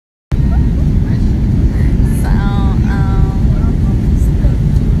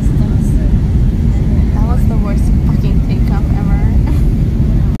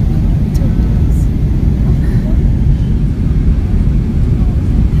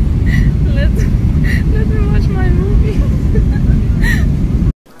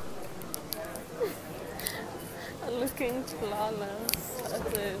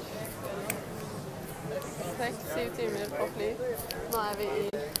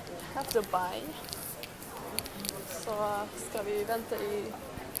have to buy. Så skal vi vente i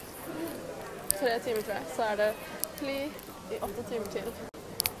 3 timer, tror jeg. Så er det fly i 8 timer til.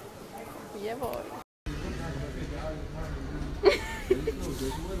 Jevår.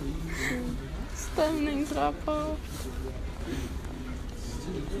 Stemningsrapport.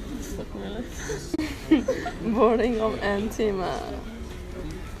 Stopp meg litt. Boarding om 1 time.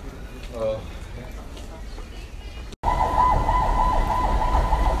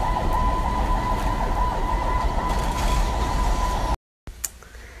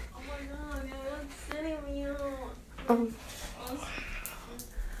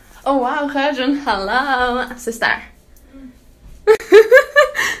 Oh wow, Gyeongbokgung, hello, sister.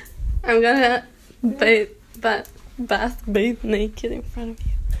 I'm gonna bathe naked in front of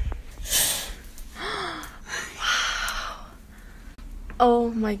you. Wow. Oh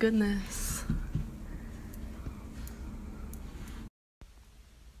my goodness.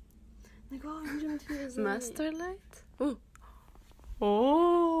 Master light? Ooh.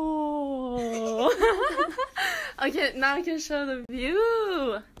 Oh. Okay, now I can show the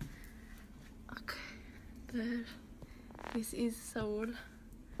view. Okay, there. This is Seoul.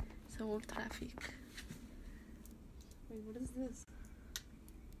 Seoul traffic. Wait, what is this?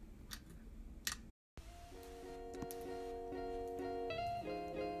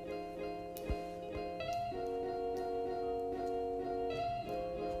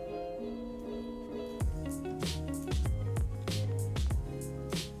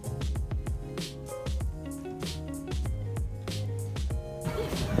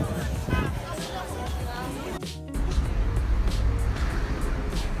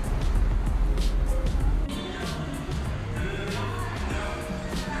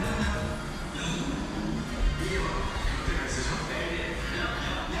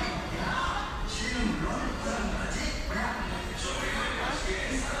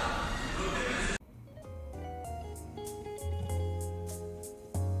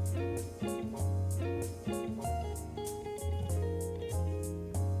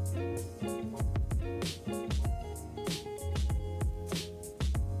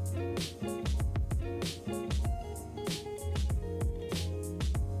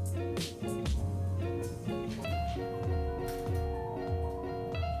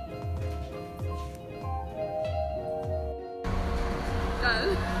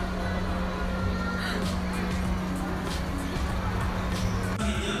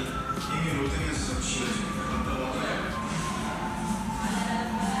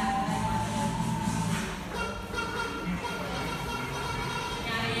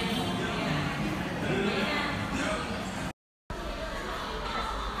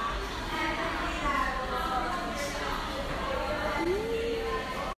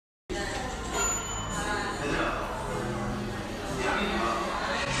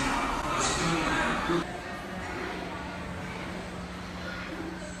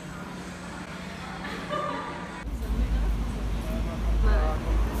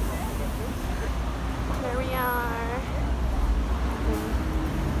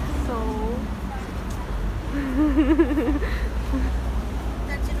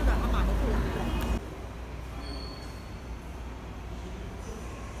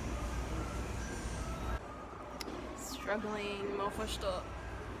 Struggling med å forstå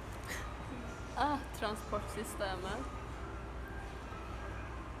transportsystemet.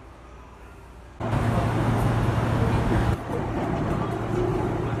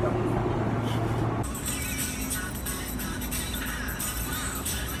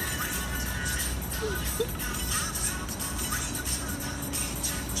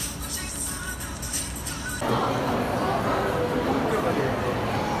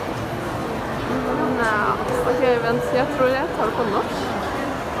 Okay, vent, jeg tror jeg tar det på norsk.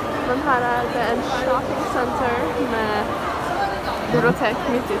 Men her er det en shopping center med bibliotek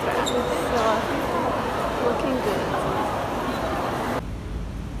midt i treet. Så, looking good.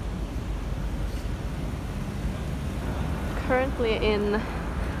 Currently in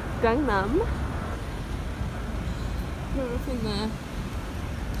Gangnam. Prøver å finne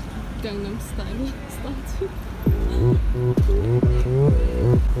Gangnam style-statue.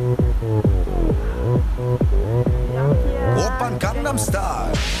 Oppan Gangnam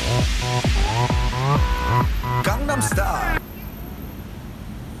Style. Gangnam Style.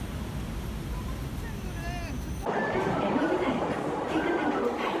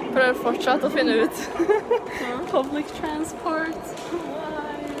 Prøver fortsatt å finne ut. Public transport.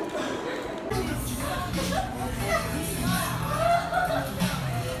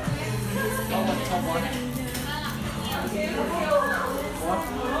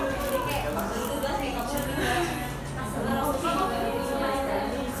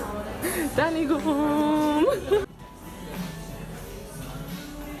 Stylenanda.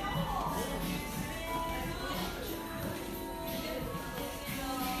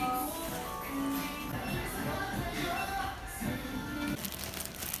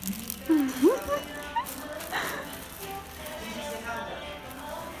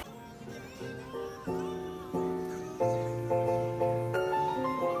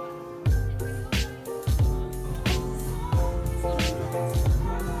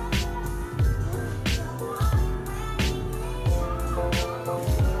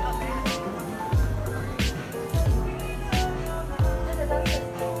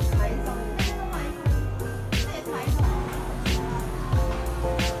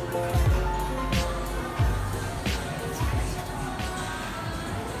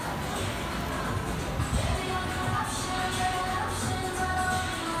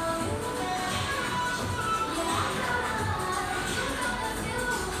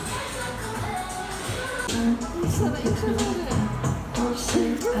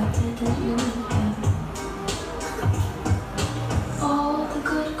 All the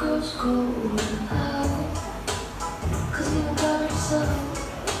good girls go out, 'cause you got yourself.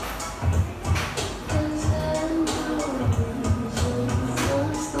 And then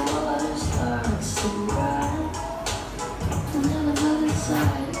once the water starts to rise, and then another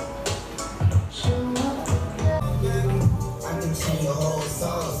side, show up again. I can change your whole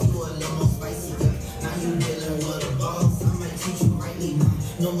sauce, you a little more spicy, girl. Now you dealing with a boss, I might teach you rightly now.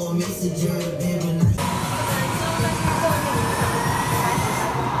 No more messenger, baby, now.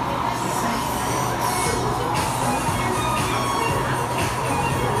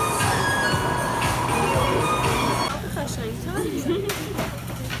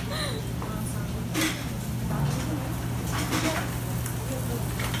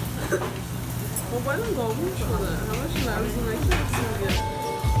 Babayla dolmuş şurada. Ama şunlar bizimle kimsin diye.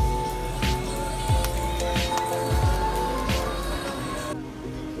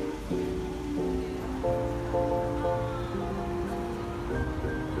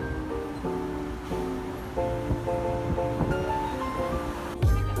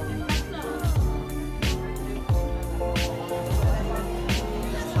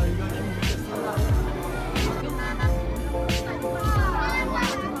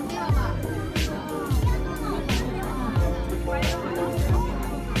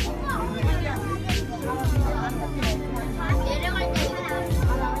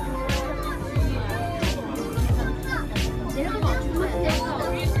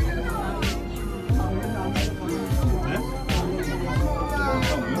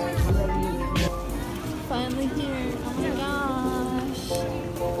 Finally here. Oh my gosh.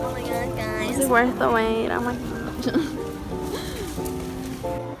 Oh my god, guys. Is it worth the wait? Oh my gosh.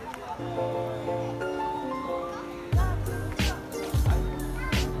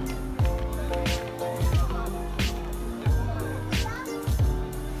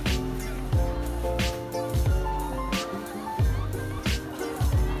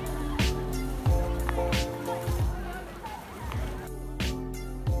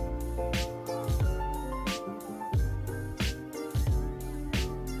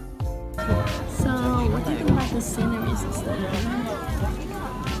 What do you think about the sceneries and stuff?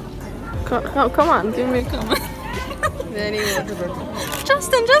 Come on, give me a comment.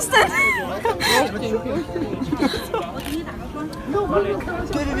 Justin!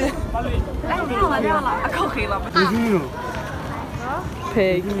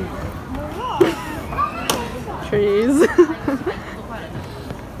 Pig. Trees.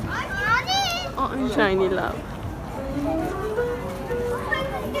 Shiny love.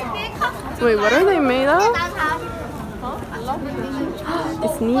 Wait, what are they made of?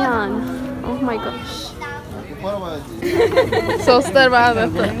 It's neon. Oh my gosh. Såster vad är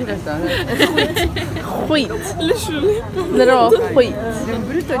detta? Skit. Literal skit.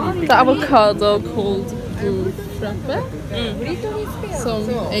 The avocado cold frappe. Som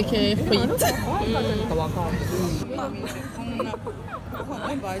a.k.a. skit.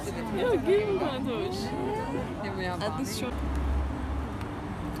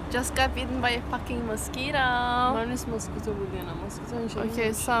 Just got bitten by a fucking mosquito.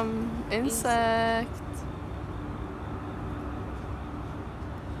 Okay, some insect.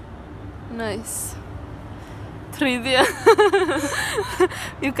 Nice. 3D.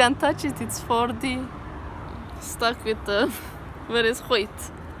 You can touch it, it's 4D. Stuck with the... Where is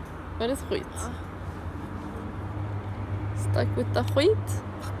wheat? Where is wheat? Stuck with the wheat?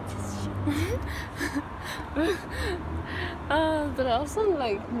 There are some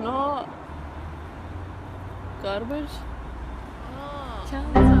like no garbage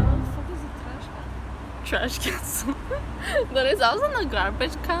cans. What the fuck is a trash can? Trash cans. There is also no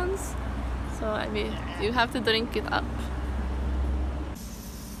garbage cans. So I mean, you have to drink it up.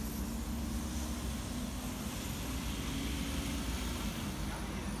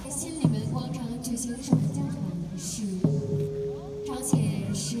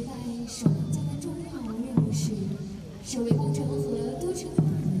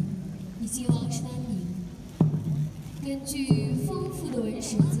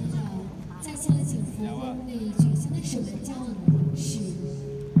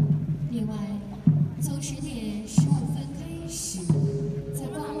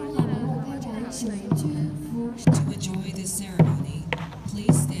 To enjoy this ceremony,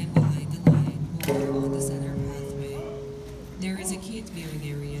 please stand behind the line or on the center pathway. There is a kid viewing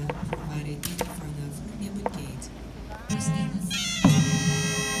area provided in front of Myeongdong Gate.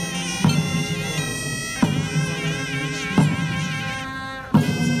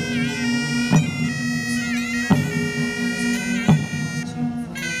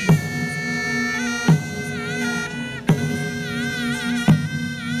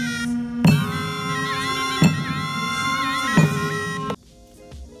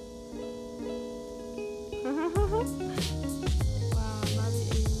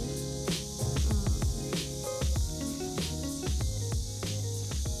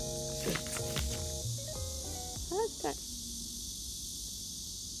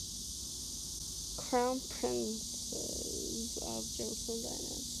 Crown Princes of Joseon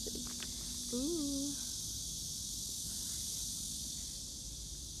Dynasty. Ooh.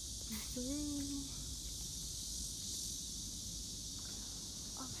 There's the room.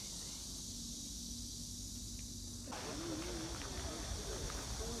 Amazing.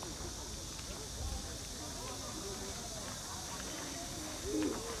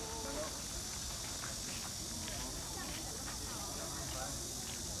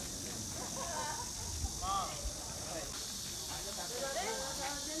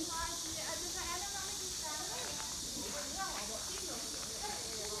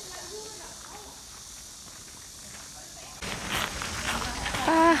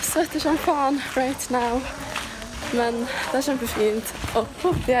 Svettig som fan right now. Men det är kjempefint. Och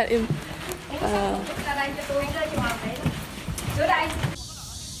vi är in.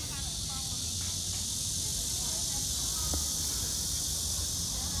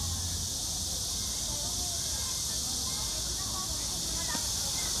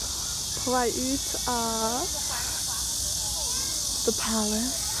 På väg ut av the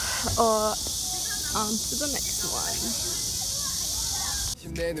palace och on to the next one.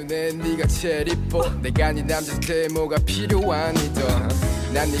 내 눈엔 네가 제일 이뻐 내가 네 남자한테 뭐가 필요하니도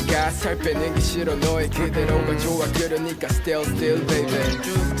난 네가 살 빼는 게 싫어 너의 그대로가 좋아 그러니까 still baby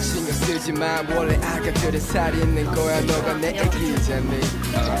신경 쓰지 마 원래 아가들의 살이 있는 거야 너가 내 애기잖니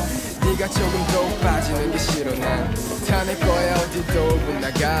네가 조금 더 빠지는 게 싫어 난 다 내 거야 어디도 못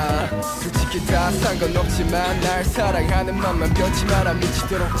나가 솔직히 다 상관없지만 날 사랑하는 맘만 변치 마라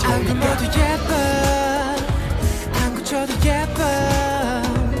미치도록 정리 모두 예뻐 안 고쳐도 예뻐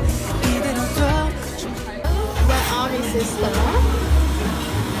Army sister.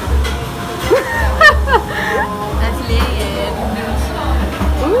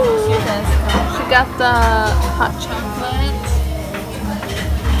 Ooh. She got the hot chocolate.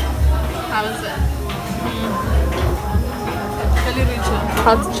 How is it?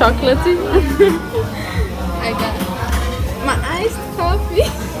 Hot chocolatey. I got my iced coffee.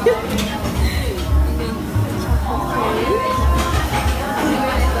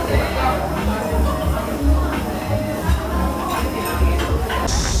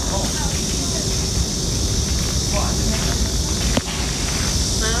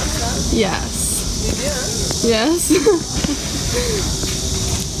 Yes. Yes.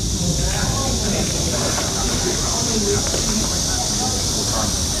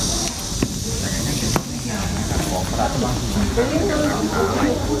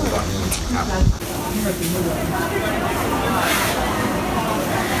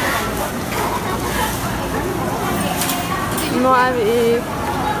 Nu är vi i...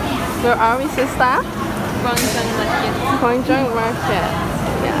 Where are we, sister? Gwangjang Market. Gwangjang Market.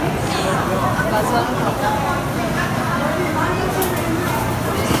 Yes.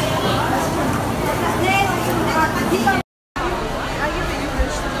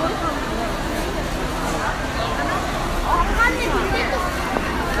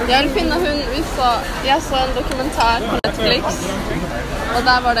 Jag vill finna hon jag såg en dokumentär på Netflix och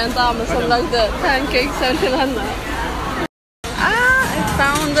där var det en dam som lagde pancakes, jag vill finna henne. I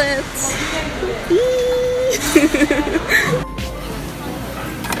found it!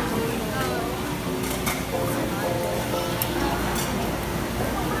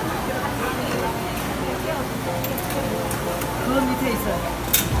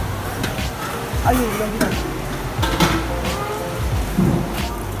 It's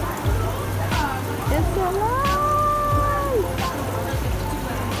alive!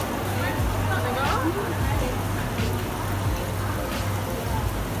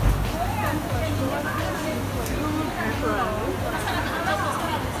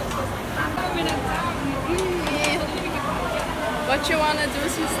 What you wanna do,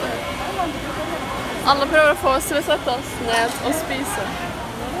 sister? Alla prövar få oss att sätta oss ner och spisa.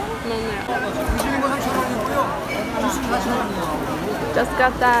 Men ja. Just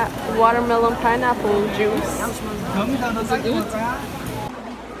got that watermelon pineapple juice. Is it good?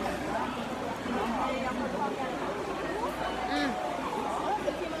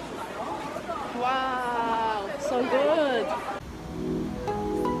 Wow, so good.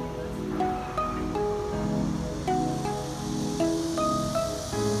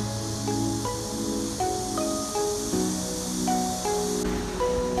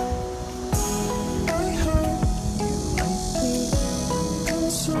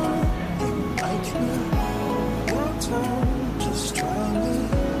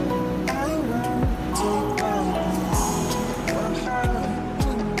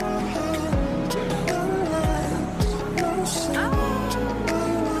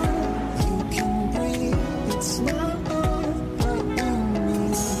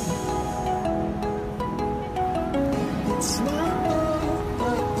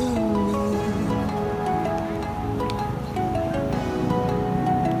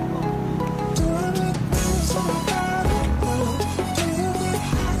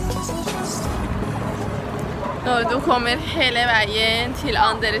 Du kommer hele veien til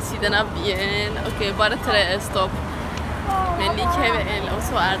andre siden av byen. Ok, bare 3 stopp. Men likevel, og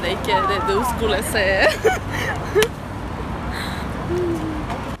så det ikke det du skulle se.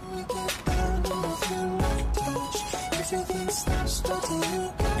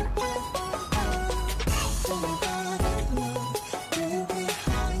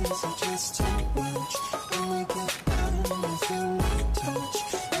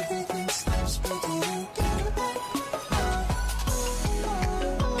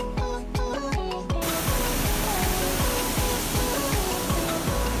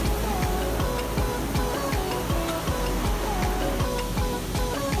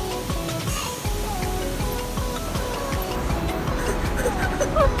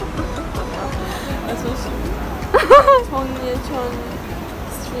 Cheonggyecheon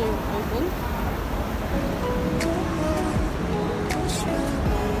stream, I think.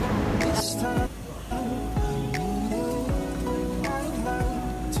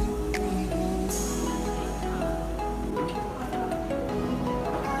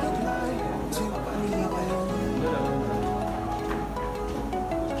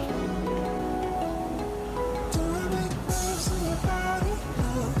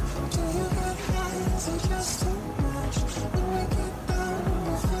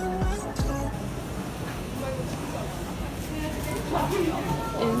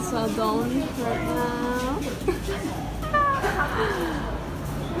 Insadong right now.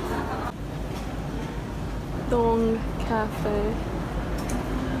 Dong Cafe.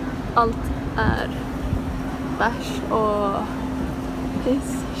 Allt bärs och piss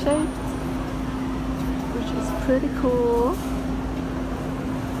shaped, which is pretty cool.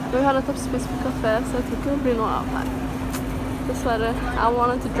 Vi hade toppspis på kafé så jag tycker det blir nog av här. Dessvärre, I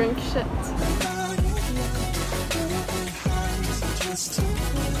wanted to drink shit.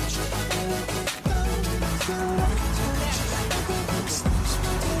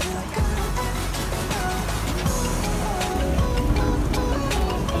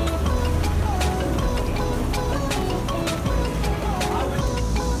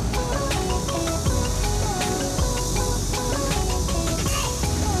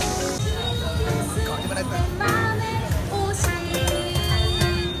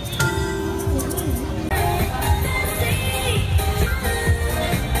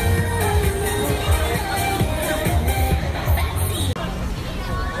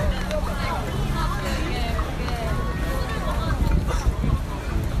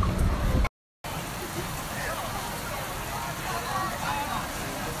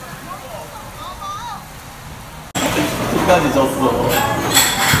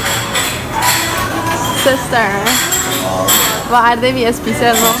 Sister, vad det vi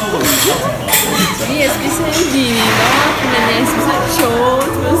spiser nå? Vi spiser jungang, men jeg spiser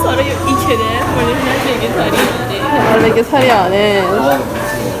kjøtt, men så det jo ikke det, for det vegetarianer. Vegetarianer.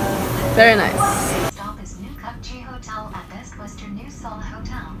 Very nice. Stop is New Gyeongju Hotel at Best Western New Seoul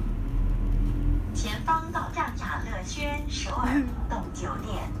Hotel. 前方到站雅乐轩首尔洞酒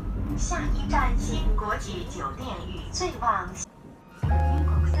店，下一站新国际酒店与最旺。国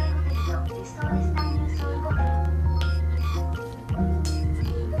際ホテルのリスト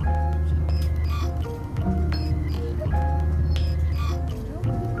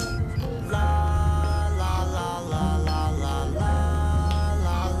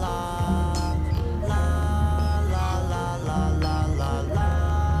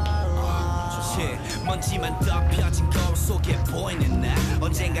보이는 나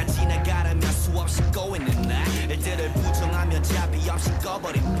언젠가 지나가려면 수없이 꼬이는 나 일들을 부정하며 잡이 없이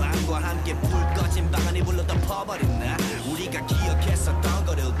꺼버린 밤과 함께 불 꺼진 방 안에 불러 덮어버린 나 우리가 기억했었던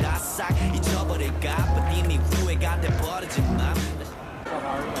거를 다 싹 잊어버릴까 but 이미 후회가 돼버리진 마.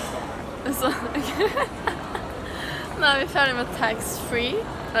 Så, nu är vi färdiga med tax-free,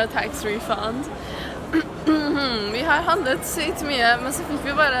 eller tax refund. Vi har handlat sykt mycket, men så fick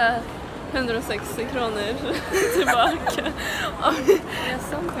vi bara 160 kronor tillbaka. Och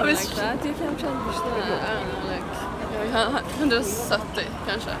vi har 170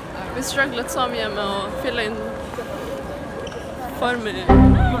 kanske. Vi strugglat så mycket med att fylla in former.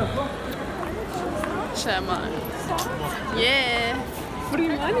 Schema. Yeah! Free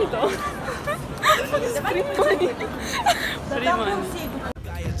money då. Free money. Free money.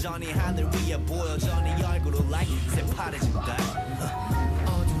 Johnny 하늘 위에 보여 Johnny 얼굴을 like 새파래진다.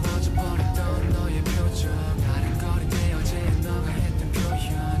 어두워져 버렸던 너의 표정 아른거린 내 어제의 너가 했던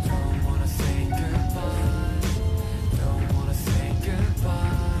표현 Don't wanna say goodbye Don't wanna say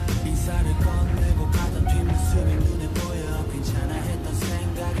goodbye 인사를 건네고 가던 뒷모습이 눈에 보여 괜찮아 했던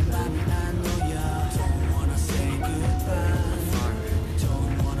생각이 맘이 안 놓여 Don't wanna say goodbye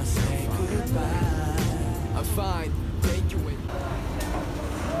Don't wanna say goodbye I'm fine, thank you.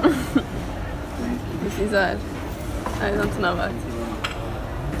 This is our, I don't know what.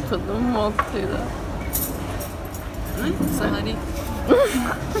 Så de måltider. Så här i.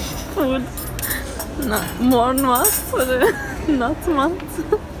 Food. Morgonmat eller nattmat.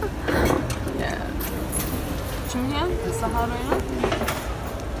 Yeah. Cheonggyecheon, så har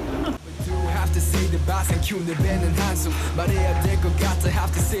Have to say the boss and cue the band and handsome. 말해야 될 것 같아.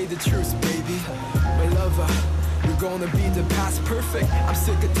 Have to say the truth, baby. My lover. You're gonna be the past perfect I'm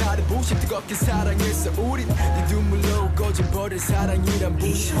sick of 다른 bullshit 뜨겁게 사랑했어 우린 네 눈물로 꺼져버릴 사랑이란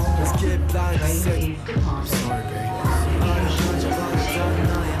bullshit Let's get blind and sick I'm sorry babe 어려워져버렸던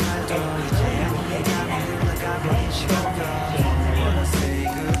너의 말도 이제야 예감이 흘러가버린 시간도 Don't wanna say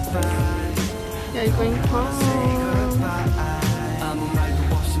goodbye Yeah, you're going home. 아무 말도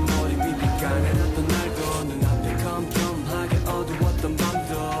없이 머리 위 빛가내렸던 날도 눈앞에 컴컴하게 어두웠던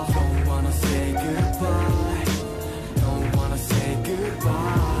밤도 Don't wanna say goodbye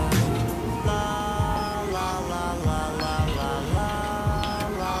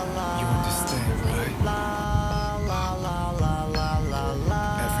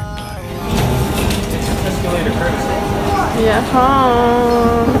Vi är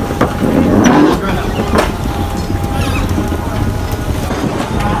home.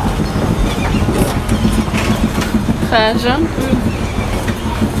 Fashion.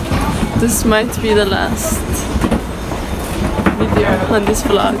 This might be the last video on this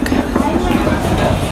vlog.